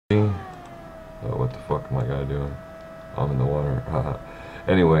Oh, what the fuck am I guy doing? I'm in the water.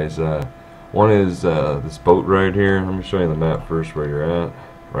 Anyways, one is this boat right here. Let me show you the map first where you're at.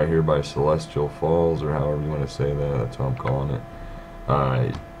 Right here by Celestial Falls, or however you want to say that. That's how I'm calling it.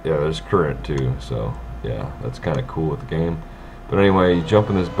 Yeah, there's current too, so yeah, that's kind of cool with the game. But anyway, you jump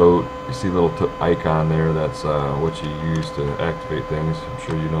in this boat, you see a little icon there, that's what you use to activate things. I'm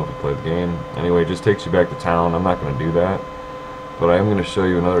sure you know if you play the game. Anyway, it just takes you back to town. I'm not going to do that, but I am going to show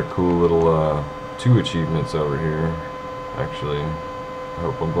you another cool little 2 achievements over here. Actually, I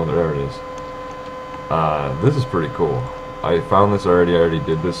hope I'm going there. It is. This is pretty cool. I found this already. I already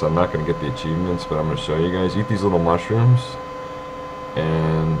did this. I'm not going to get the achievements, but I'm going to show you guys. Eat these little mushrooms,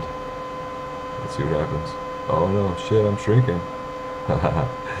 and let's see what happens. Oh no, shit! I'm shrinking.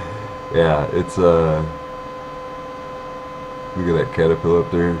 Yeah, it's look at that caterpillar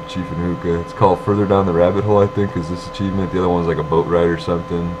up there, Chief and Hookah. It's called Further Down the Rabbit Hole, I think, is this achievement. The other one's like a boat ride or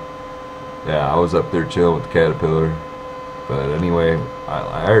something. Yeah, I was up there chilling with the caterpillar. But anyway,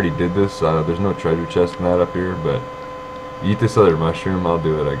 I already did this. There's no treasure chest in that up here, but eat this other mushroom, I'll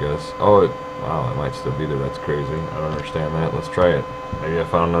do it, I guess. Oh, wow, it might still be there. That's crazy. I don't understand that. Let's try it. Maybe I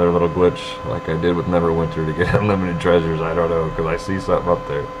found another little glitch like I did with Neverwinter to get unlimited treasures. I don't know, because I see something up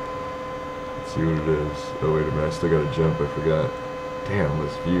there. Let's see what it is. Oh, wait a minute. I still got to jump. I forgot. Damn,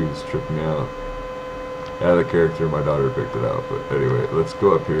 this view is tripping me out. Yeah, the character, my daughter picked it out. But anyway, let's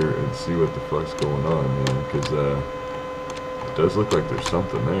go up here and see what the fuck's going on, man. Because it does look like there's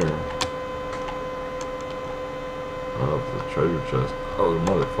something there. Oh, it's a treasure chest. Oh,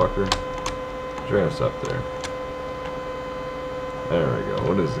 motherfucker. Dress up there. There we go.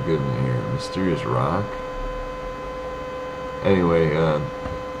 What is the good one here? Mysterious rock? Anyway,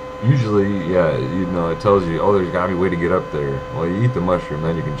 usually, yeah, you know, it tells you, oh, there's got to be a way to get up there. Well, you eat the mushroom,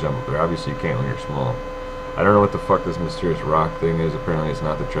 then you can jump up there. Obviously, you can't when you're small. I don't know what the fuck this mysterious rock thing is. Apparently, it's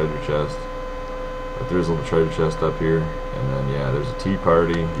not the treasure chest. But there's a little treasure chest up here. And then, yeah, there's a tea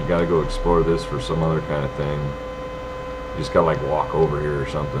party. You got to go explore this for some other kind of thing. You just gotta like walk over here or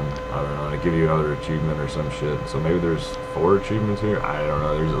something. I don't know, and give you another achievement or some shit. So maybe there's 4 achievements here. I don't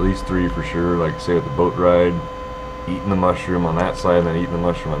know. There's at least 3 for sure. Like say with the boat ride, eating the mushroom on that side, and then eating the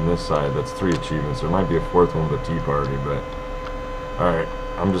mushroom on this side. That's 3 achievements. There might be a 4th one with a tea party, but all right.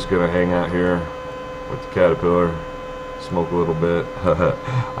 I'm just gonna hang out here with the caterpillar, smoke a little bit.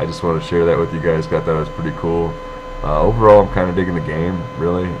 I just want to share that with you guys. Thought that was pretty cool. Overall, I'm kind of digging the game,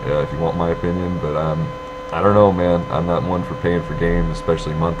 really. If you want my opinion, but I don't know, man. I'm not one for paying for games,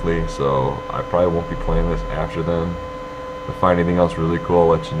 especially monthly, so I probably won't be playing this after then. If I find anything else really cool, I'll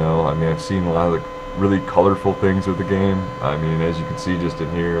let you know. I mean, I've seen a lot of the really colorful things with the game. I mean, as you can see just in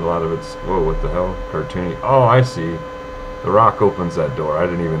here, a lot of it's, whoa, what the hell? Cartoony. Oh, I see. The rock opens that door. I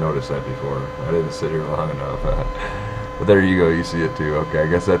didn't even notice that before. I didn't sit here long enough. But there you go, you see it too. Okay, I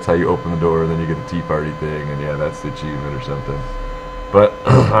guess that's how you open the door, and then you get the tea party thing, and yeah, that's the achievement or something. But,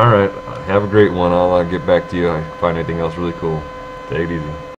 alright, have a great one. I'll get back to you if I find anything else really cool. Take it easy.